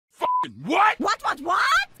What? What?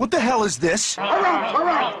 What the hell is this? Harumph.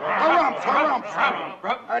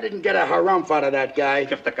 I didn't get a harumph out of that guy.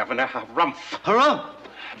 Give the governor harumph. Harumph?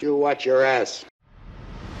 You watch your ass.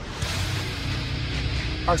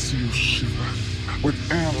 I see you shiver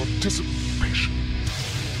with anticipation.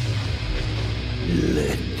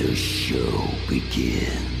 Let the show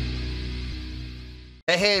begin.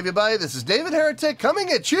 Hey everybody, this is David Heretic coming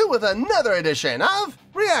at you with another edition of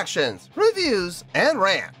Reactions, Reviews, and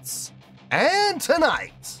Rants. And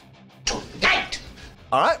tonight...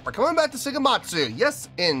 Alright, we're coming back to Seikima-II. Yes,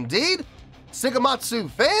 indeed.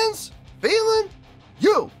 Seikima-II fans, feeling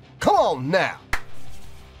you. Come on now.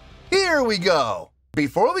 Here we go.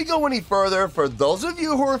 Before we go any further, for those of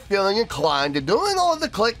you who are feeling inclined to doing all of the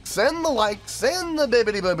clicks and the likes and the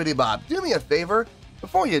bibbidi-bobbidi-bob, do me a favor,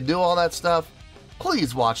 before you do all that stuff,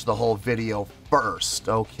 please watch the whole video first,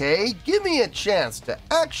 okay? Give me a chance to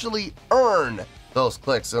actually earn those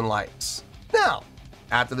clicks and likes. Now,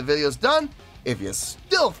 after the video's done, if you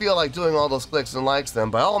still feel like doing all those clicks and likes,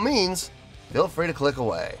 then by all means, feel free to click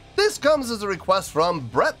away. This comes as a request from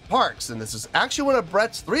Brett Parks, and this is actually one of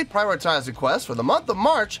Brett's 3 prioritized requests for the month of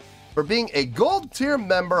March for being a gold tier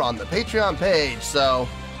member on the Patreon page. So,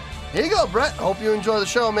 here you go, Brett. Hope you enjoy the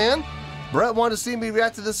show, man. Brett wanted to see me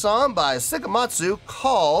react to this song by Seikima-II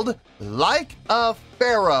called Like a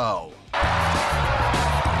Pharaoh.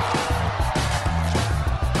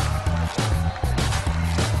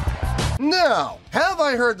 Now, have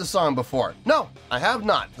I heard the song before? No, I have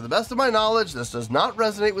not. To the best of my knowledge, this does not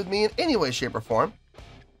resonate with me in any way, shape, or form.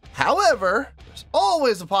 However, there's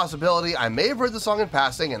always a possibility I may have heard the song in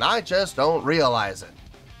passing and I just don't realize it.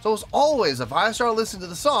 So as always, if I start listening to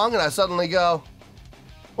the song and I suddenly go,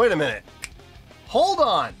 wait a minute, hold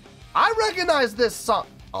on, I recognize this song,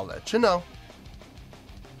 I'll let you know.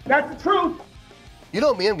 That's the truth. You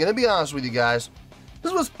know me, I'm gonna be honest with you guys.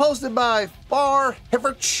 This was posted by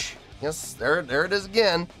Heretic. Yes, there it is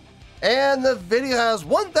again. And the video has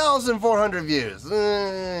 1,400 views.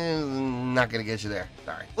 Not gonna get you there,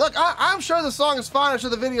 sorry. Look, I'm sure the song is fine, I'm sure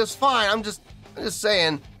the video is fine. I'm just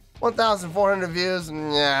saying, 1,400 views,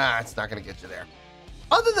 nah, it's not gonna get you there.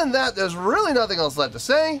 Other than that, there's really nothing else left to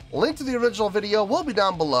say. Link to the original video will be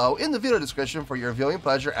down below in the video description for your viewing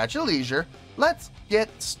pleasure at your leisure. Let's get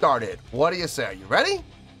started. What do you say? Are you ready?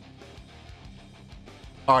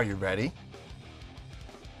 Are you ready?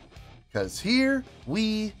 Because here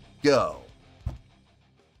we go.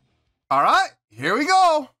 All right, here we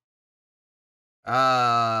go.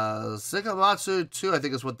 Seikima-II 2, I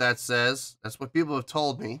think is what that says. That's what people have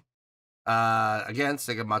told me. Again,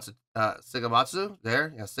 Seikima-II,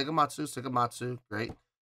 there. Yeah, Seikima-II, great.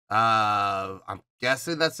 I'm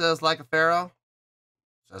guessing that says Like a Pharaoh.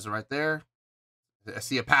 Says it right there. I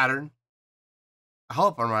see a pattern. I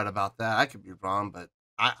hope I'm right about that. I could be wrong, but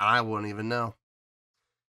I wouldn't even know.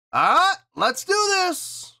 All right, let's do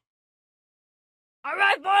this. All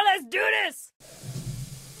right, boy, let's do this.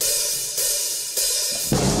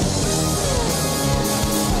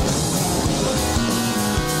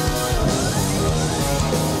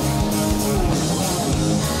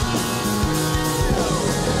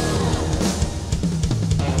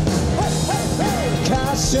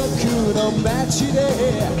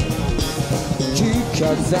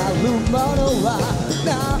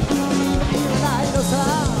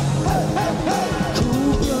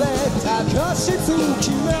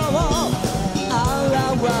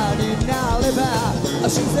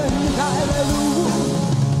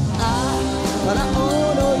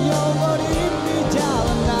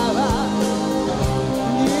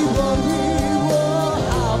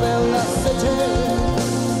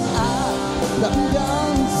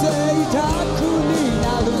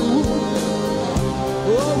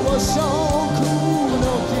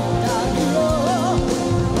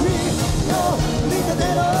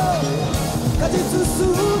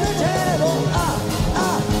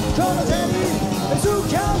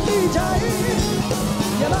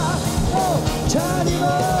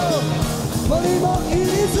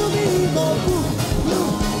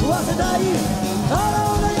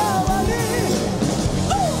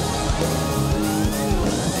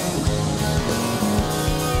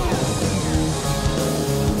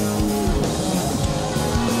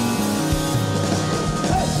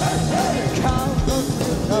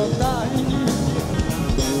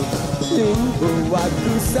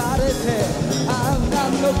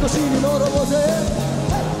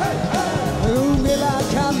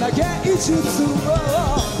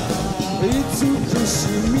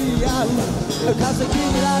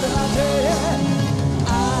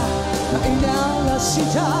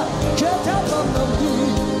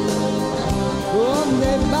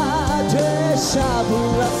 骨までしゃぶ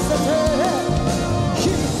らせてひ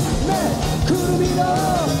めくるみの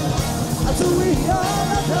熱いよう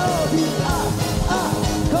な旅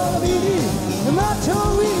この身にまと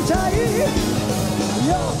いたい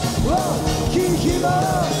よき日も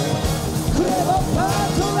クレオパ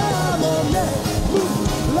トラも眠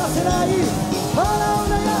らせない花を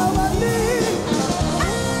悩み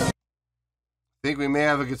I think we may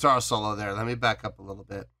have a guitar solo there. Let me back up a little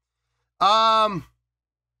bit.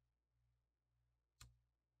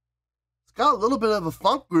 It's got a little bit of a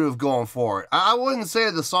funk groove going for it. I wouldn't say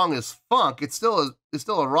the song is funk. It's still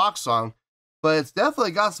a rock song, but it's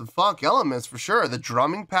definitely got some funk elements for sure. The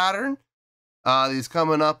drumming pattern that he's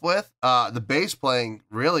coming up with, the bass playing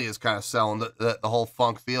really is kind of selling the whole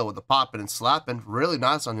funk feel with the popping and slapping. Really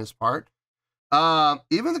nice on his part.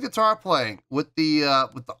 Even the guitar playing with the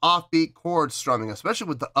offbeat chord strumming, especially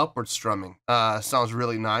with the upward strumming, sounds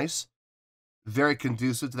really nice. Very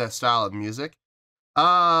conducive to that style of music.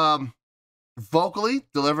 Vocally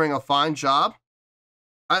delivering a fine job.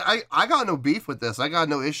 I got no beef with this. I got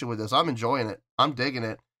no issue with this. I'm enjoying it. I'm digging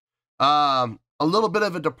it. A little bit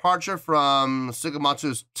of a departure from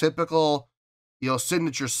Seikima-II's typical,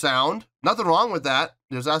 signature sound. Nothing wrong with that.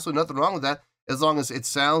 There's absolutely nothing wrong with that, as long as it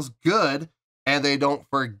sounds good and they don't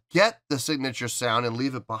forget the signature sound and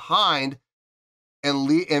leave it behind and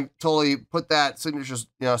totally put that signature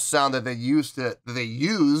sound that they used to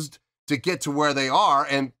get to where they are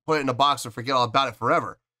and put it in a box and forget all about it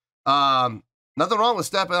forever. Nothing wrong with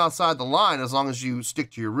stepping outside the line as long as you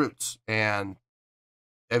stick to your roots. And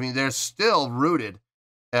I mean, they're still rooted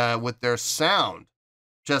with their sound,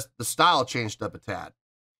 just the style changed up a tad.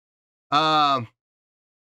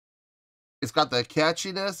 It's got the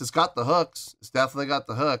catchiness. It's got the hooks. It's definitely got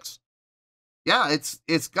the hooks. Yeah,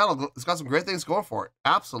 it's got some great things going for it.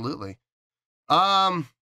 Absolutely.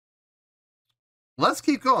 Let's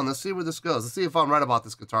keep going. Let's see where this goes. Let's see if I'm right about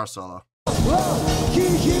this guitar solo.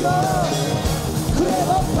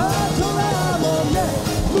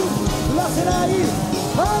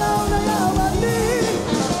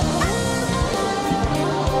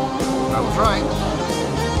 I was right.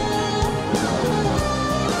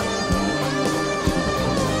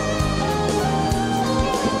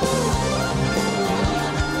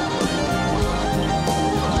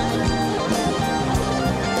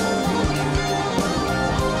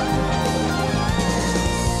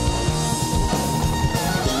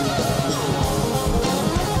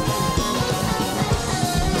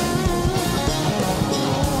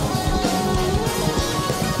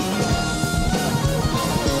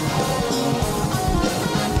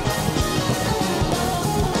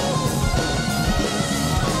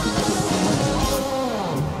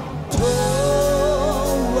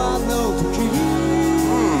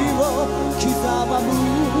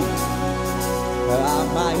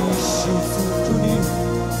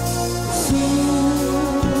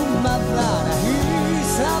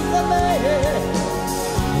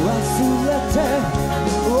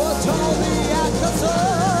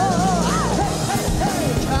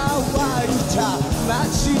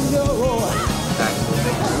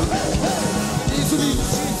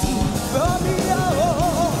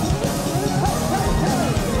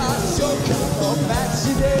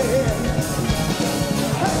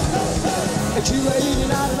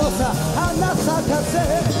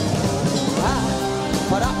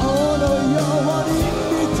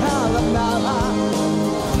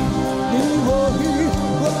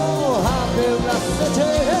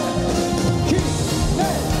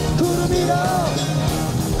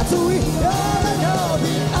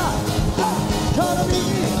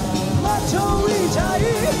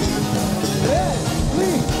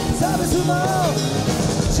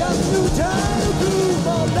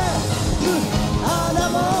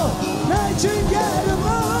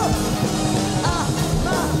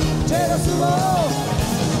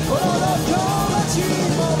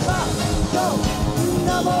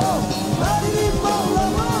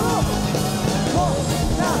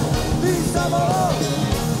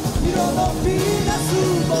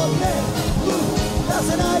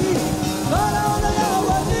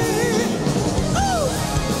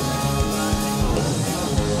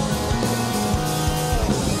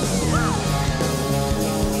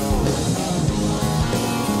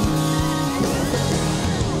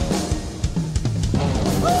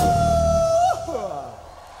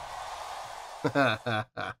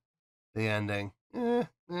 The ending. It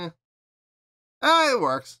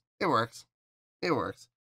works. It works. It works.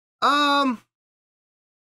 Not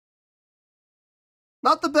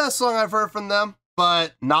the best song I've heard from them,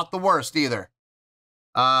 but not the worst either.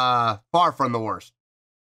 Far from the worst.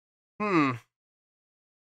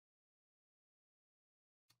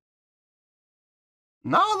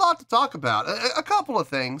 not a lot to talk about. A couple of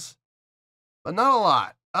things, but not a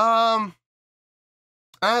lot. I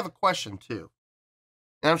have a question too.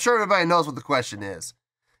 And I'm sure everybody knows what the question is.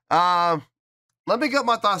 Let me get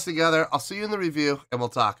my thoughts together. I'll see you in the review, and we'll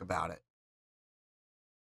talk about it.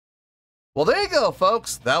 Well, there you go,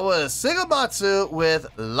 folks. That was Seikima-II with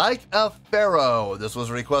Like a Pharaoh. This was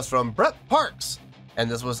a request from Brett Parks. And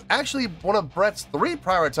this was actually one of Brett's 3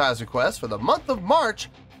 prioritized requests for the month of March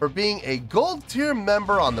for being a gold tier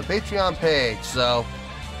member on the Patreon page. So,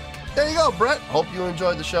 there you go, Brett. Hope you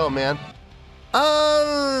enjoyed the show, man.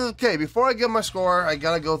 Okay, before I give my score, I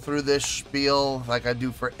gotta go through this spiel like I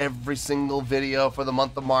do for every single video for the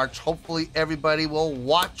month of March. Hopefully everybody will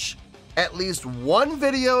watch at least one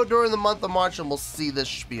video during the month of March and we'll see this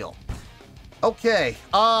spiel. Okay,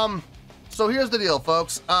 so here's the deal,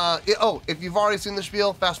 folks. If you've already seen the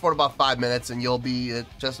spiel, fast forward about 5 minutes and you'll be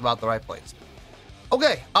at just about the right place.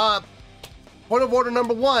 Okay, point of order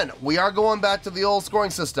number 1, we are going back to the old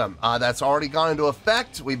scoring system. That's already gone into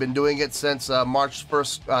effect. We've been doing it since March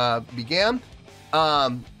 1st began.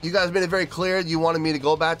 You guys made it very clear you wanted me to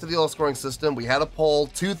go back to the old scoring system. We had a poll,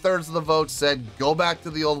 2/3 of the votes said go back to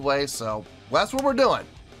the old way, so that's what we're doing.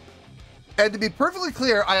 And to be perfectly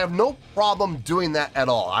clear, I have no problem doing that at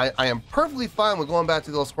all. I am perfectly fine with going back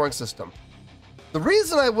to the old scoring system. The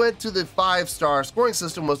reason I went to the 5-star scoring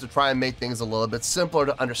system was to try and make things a little bit simpler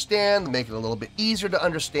to understand, make it a little bit easier to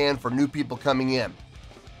understand for new people coming in.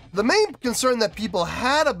 The main concern that people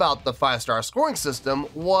had about the 5-star scoring system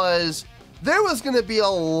was there was going to be a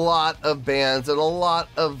lot of bands and a lot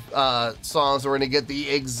of songs that were going to get the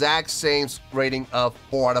exact same rating of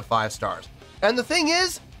 4 out of 5 stars. And the thing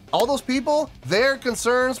is, all those people, their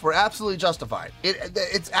concerns were absolutely justified.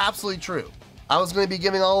 It's absolutely true. I was going to be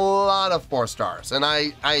giving a lot of 4 stars, and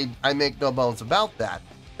I make no bones about that.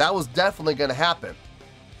 That was definitely going to happen.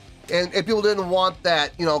 And people didn't want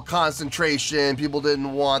that, concentration. People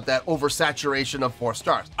didn't want that oversaturation of 4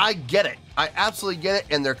 stars. I get it. I absolutely get it,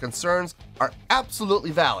 and their concerns are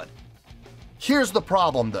absolutely valid. Here's the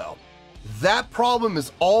problem, though. That problem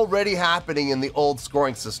is already happening in the old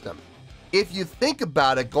scoring system. If you think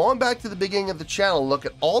about it, going back to the beginning of the channel, look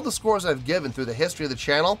at all the scores I've given through the history of the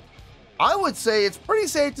channel, I would say it's pretty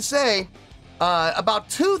safe to say about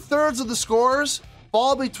 2/3 of the scores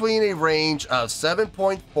fall between a range of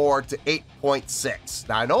 7.4 to 8.6.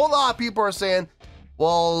 Now, I know a lot of people are saying,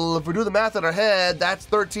 well, if we do the math in our head, that's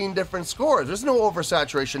 13 different scores. There's no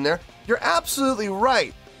oversaturation there. You're absolutely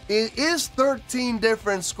right. It is 13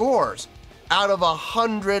 different scores out of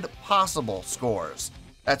 100 possible scores.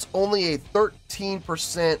 That's only a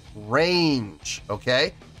 13% range,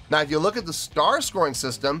 okay? Now, if you look at the star scoring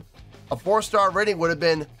system, a 4-star rating would have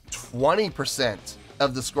been 20%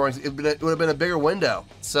 of the scoring. It would have been a bigger window.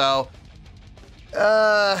 So,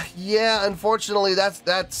 yeah, unfortunately,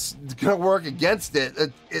 that's gonna work against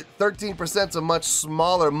it. 13% is a much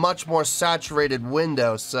smaller, much more saturated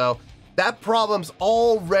window. So that problem's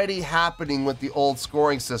already happening with the old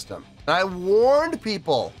scoring system. And I warned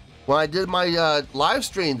people when I did my live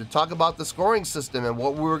stream to talk about the scoring system and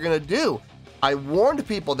what we were gonna do. I warned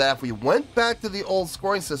people that if we went back to the old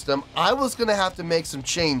scoring system, I was gonna have to make some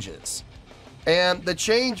changes. And the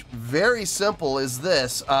change, very simple, is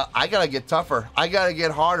this. I gotta get tougher. I gotta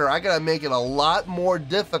get harder. I gotta make it a lot more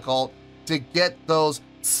difficult to get those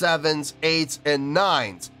 7s, 8s, and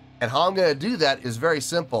 9s. And how I'm gonna do that is very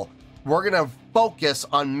simple. We're gonna focus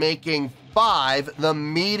on making 5 the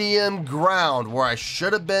medium ground, where I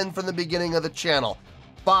should have been from the beginning of the channel.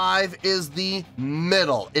 5 is the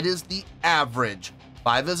middle. It is the average.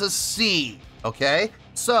 5 is a C, okay?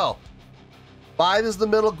 So, 5 is the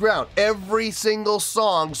middle ground. Every single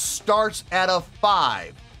song starts at a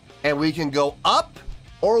 5. And we can go up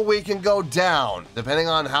or we can go down, depending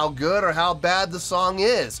on how good or how bad the song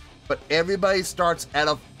is. But everybody starts at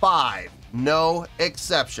a 5. No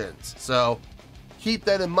exceptions. So, keep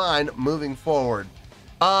that in mind moving forward.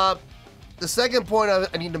 The second point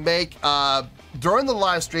I need to make, during the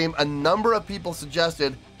live stream, a number of people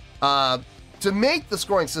suggested to make the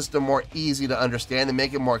scoring system more easy to understand and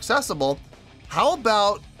make it more accessible, how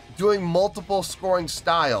about doing multiple scoring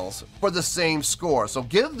styles for the same score? So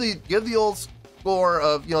give the old score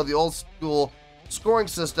of, the old school scoring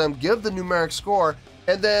system, give the numeric score,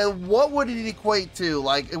 and then what would it equate to,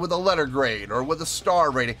 like with a letter grade or with a star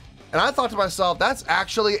rating? And I thought to myself, that's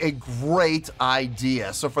actually a great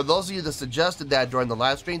idea. So for those of you that suggested that during the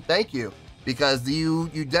live stream, thank you, because you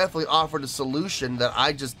definitely offered a solution that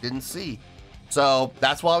I just didn't see. So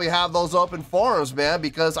that's why we have those open forums, man,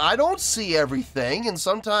 because I don't see everything, and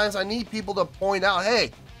sometimes I need people to point out,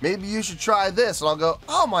 hey, maybe you should try this, and I'll go,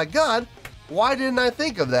 oh my God, why didn't I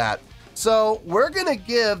think of that? So we're gonna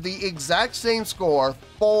give the exact same score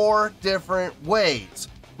 4 different ways.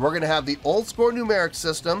 We're gonna have the old score numeric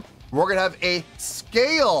system. We're gonna have a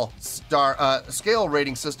scale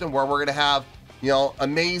rating system where we're gonna have, you know,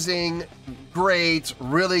 amazing, great,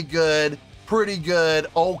 really good, pretty good,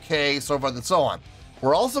 okay, so forth and so on.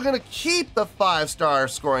 We're also gonna keep the 5-star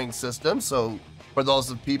scoring system. So for those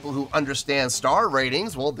of people who understand star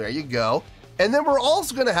ratings, well, there you go. And then we're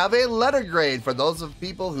also gonna have a letter grade for those of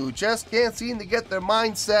people who just can't seem to get their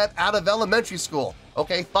mindset out of elementary school.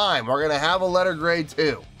 Okay, fine, we're gonna have a letter grade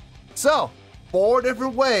too. So, 4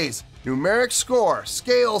 different ways: numeric score,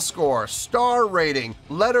 scale score, star rating,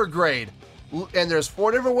 letter grade, and there's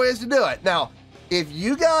 4 different ways to do it. Now, if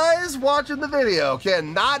you guys watching the video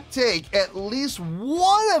cannot take at least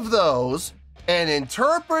one of those and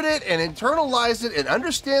interpret it and internalize it and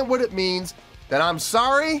understand what it means, then I'm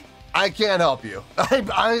sorry, I can't help you.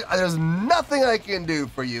 There's nothing I can do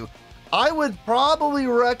for you. I would probably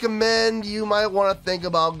recommend you might want to think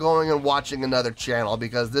about going and watching another channel,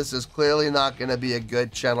 because this is clearly not going to be a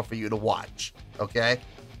good channel for you to watch, okay?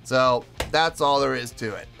 So that's all there is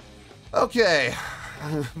to it. Okay,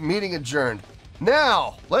 meeting adjourned.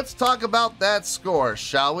 Now, let's talk about that score,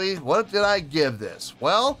 shall we? What did I give this?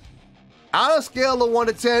 Well, out of a scale of 1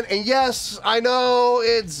 to 10, and yes, I know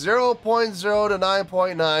it's 0.0 to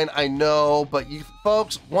 9.9, I know, but you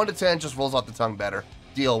folks, 1 to 10 just rolls off the tongue better.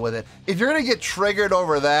 Deal with it. If you're gonna get triggered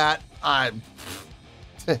over that,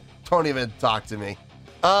 don't even talk to me.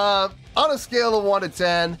 On a scale of 1 to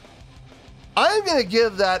 10, I'm gonna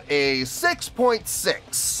give that a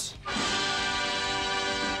 6.6.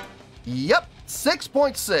 Yep,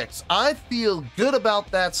 6.6. I feel good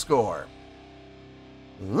about that score.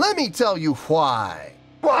 Let me tell you why.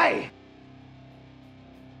 Why?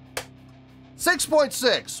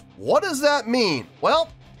 6.6. What does that mean? Well,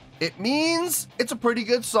 it means it's a pretty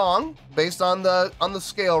good song based on the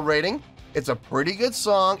scale rating. It's a pretty good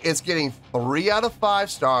song. It's getting 3 out of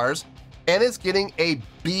 5 stars, and it's getting a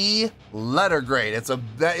B letter grade.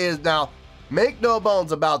 That is now, make no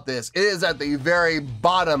bones about this. It is at the very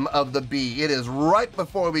bottom of the B. It is right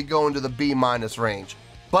before we go into the B- range,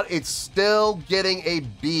 but it's still getting a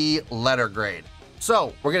B letter grade.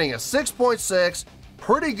 So we're getting a 6.6,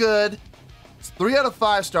 pretty good, 3 out of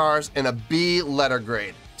 5 stars, and a B letter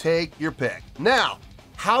grade. Take your pick. Now,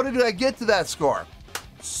 how did I get to that score?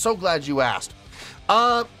 So glad you asked.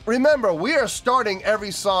 Remember, we are starting every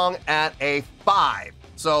song at a 5.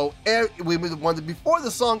 So we wanted before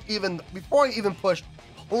I even pushed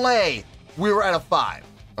play, we were at a 5.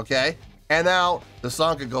 Okay, and now the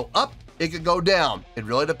song could go up, it could go down. It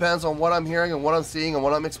really depends on what I'm hearing and what I'm seeing and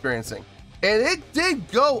what I'm experiencing. And it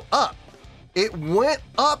did go up. It went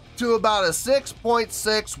up to about a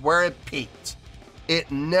 6.6 where it peaked.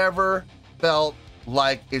 It never felt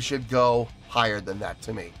like it should go higher than that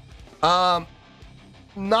to me.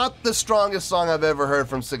 Not the strongest song I've ever heard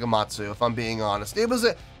from Seikima-II, if I'm being honest.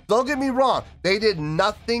 Don't get me wrong, they did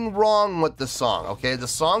nothing wrong with the song, okay? The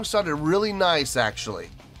song sounded really nice, actually.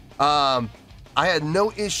 I had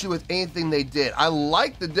no issue with anything they did. I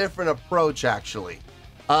like the different approach, actually.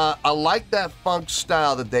 I like that funk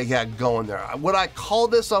style that they had going there. Would I call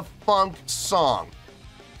this a funk song?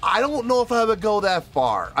 I don't know if I would go that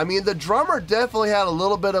far. I mean, the drummer definitely had a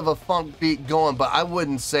little bit of a funk beat going, but I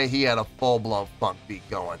wouldn't say he had a full-blown funk beat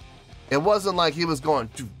going. It wasn't like he was going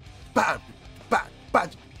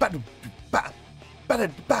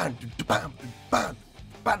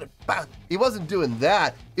he wasn't doing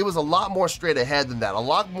that. It was a lot more straight ahead than that, a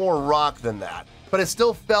lot more rock than that. But it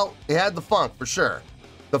still felt, it had the funk for sure.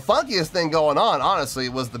 The funkiest thing going on, honestly,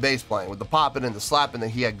 was the bass playing with the popping and the slapping that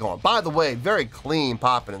he had going. By the way, very clean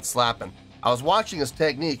popping and slapping. I was watching his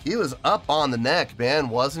technique. He was up on the neck, man,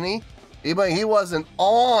 wasn't he? He wasn't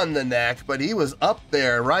on the neck, but he was up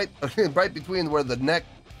there, right between where the neck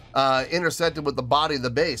intersected with the body of the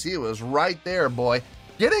bass. He was right there, boy.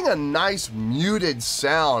 Getting a nice muted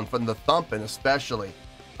sound from the thumping, especially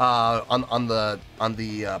on the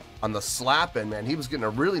slapping, man. He was getting a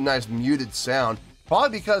really nice muted sound.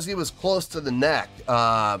 Probably because he was close to the neck,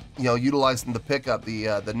 utilizing the pickup,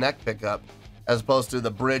 the neck pickup, as opposed to the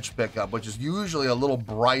bridge pickup, which is usually a little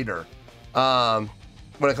brighter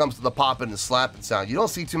when it comes to the popping and slapping sound. You don't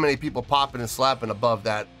see too many people popping and slapping above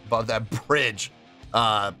that bridge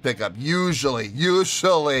pickup.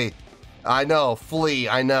 Usually. I know, Flea,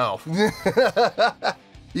 I know.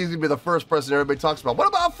 He's gonna be the first person everybody talks about. What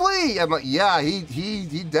about Flea? I'm like, yeah,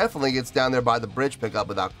 he definitely gets down there by the bridge pickup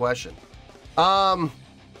without question.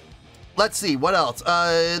 Let's see, what else?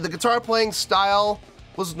 The guitar playing style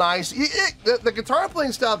was nice. The guitar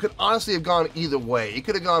playing style could honestly have gone either way. It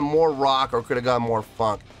could have gone more rock or could have gone more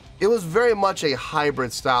funk. it was very much a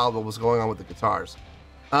hybrid style of what was going on with the guitars.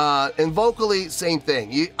 And vocally, same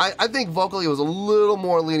thing. I think vocally it was a little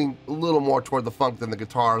more toward the funk than the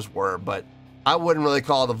guitars were, but I wouldn't really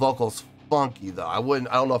call the vocals funky though. I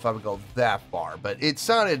don't know if I would go that far, but it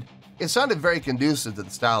sounded very conducive to the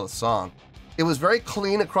style of the song. It was very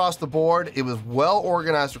clean across the board. It was well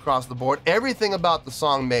organized across the board. Everything about the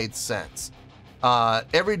song made sense.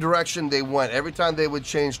 Every direction they went, every time they would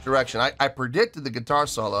change direction. I predicted the guitar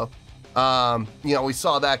solo. You know, we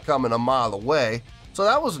saw that coming a mile away. So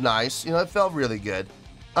that was nice. You know, it felt really good.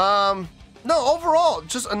 No, overall,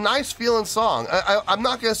 just a nice feeling song. I'm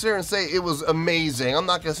not gonna sit here and say it was amazing. I'm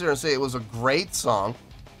not gonna sit here and say it was a great song,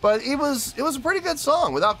 but it was a pretty good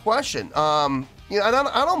song without question. You know,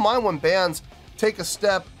 I don't mind when bands take a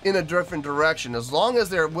step in a different direction as long as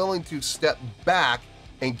they're willing to step back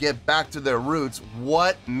and get back to their roots.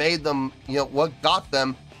 What made them, you know, what got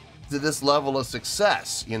them to this level of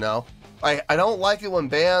success? You know, I don't like it when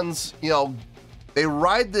bands, you know, they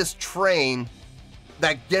ride this train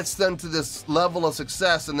that gets them to this level of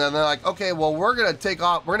success, and then they're like, okay, well, we're gonna take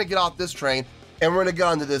off, we're gonna get off this train, and we're gonna get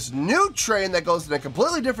onto this new train that goes in a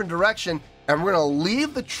completely different direction, and we're gonna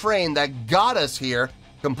leave the train that got us here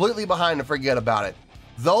completely behind and forget about it.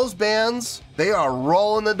 Those bands, they are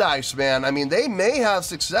rolling the dice, man. I mean, they may have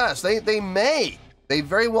success. They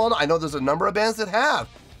very well, I know there's a number of bands that have,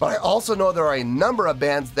 but I also know there are a number of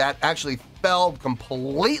bands that actually fell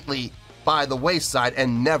completely by the wayside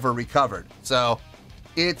and never recovered. So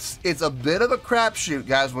it's a bit of a crapshoot,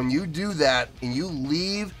 guys, when you do that and you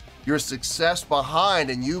leave your success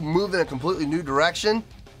behind and you move in a completely new direction.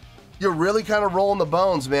 You're really kind of rolling the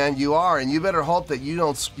bones, man. You are, and you better hope that you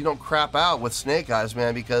don't crap out with Snake Eyes,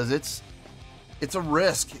 man, because it's a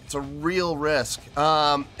risk. It's a real risk.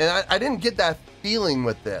 And I didn't get that feeling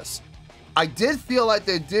with this. I did feel like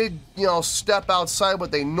they did, you know, step outside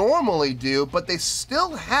what they normally do, but they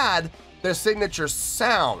still had their signature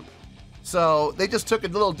sound. So they just took a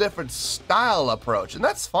little different style approach, and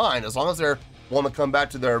that's fine as long as they're willing to come back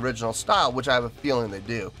to their original style, which I have a feeling they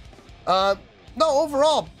do. No,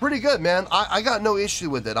 overall, pretty good, man. I got no issue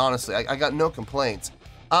with it, honestly. I got no complaints.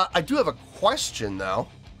 I do have a question, though.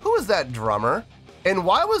 Who is that drummer? And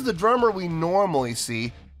why was the drummer we normally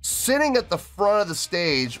see sitting at the front of the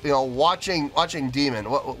stage, you know, watching Demon?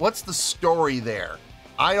 What's the story there?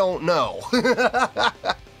 I don't know.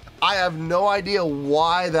 I have no idea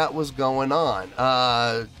why that was going on.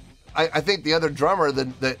 I think the other drummer,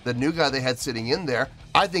 the new guy they had sitting in there,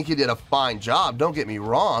 I think he did a fine job. Don't get me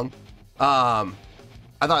wrong.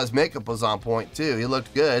 I thought his makeup was on point too. He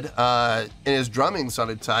looked good. And his drumming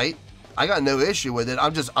sounded tight. I got no issue with it.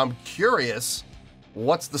 I'm curious,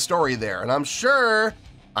 what's the story there? And I'm sure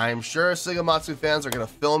Seikima-II fans are gonna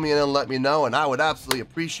fill me in and let me know, and I would absolutely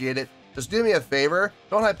appreciate it. Just do me a favor,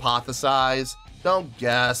 don't hypothesize, don't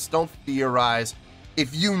guess, don't theorize.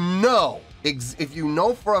 If you know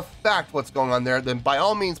for a fact what's going on there, then by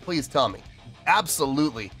all means, please tell me.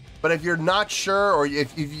 Absolutely. But if you're not sure, or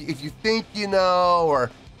if you think you know,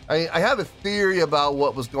 or I have a theory about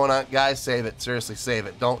what was going on, guys, save it. Seriously, save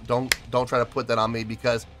it. Don't try to put that on me,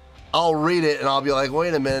 because I'll read it and I'll be like,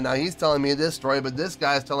 wait a minute, now he's telling me this story, but this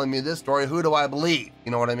guy's telling me this story. Who do I believe?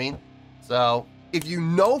 You know what I mean? So if you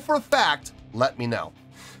know for a fact, let me know.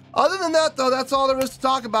 Other than that, though, that's all there is to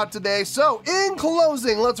talk about today. So in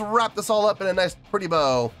closing, let's wrap this all up in a nice pretty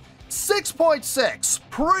bow. 6.6,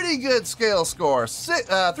 pretty good scale score. 3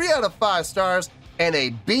 out of 5 stars and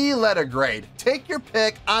a B letter grade. Take your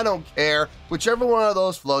pick, I don't care. Whichever one of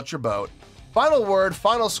those floats your boat. Final word,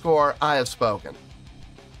 final score, I have spoken.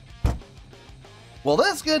 Well,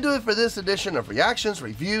 that's gonna do it for this edition of Reactions,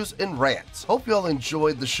 Reviews, and Rants. Hope you all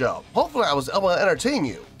enjoyed the show. Hopefully I was able to entertain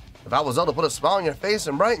you. If I was able to put a smile on your face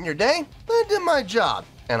and brighten your day, I did my job,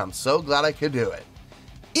 and I'm so glad I could do it.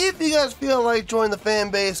 If you guys feel like joining the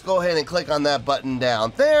fan base, go ahead and click on that button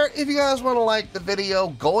down there. If you guys want to like the video,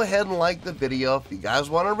 go ahead and like the video. If you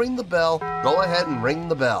guys want to ring the bell, go ahead and ring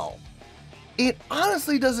the bell. It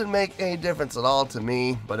honestly doesn't make any difference at all to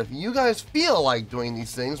me, but if you guys feel like doing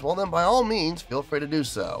these things, well then by all means, feel free to do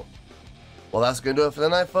so. Well, that's going to do it for the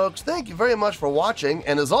night, folks. Thank you very much for watching,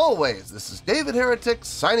 and as always, this is David Heretic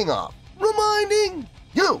signing off, reminding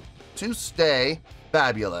you to stay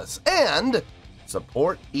fabulous and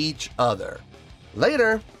support each other.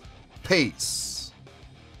 Later. Peace.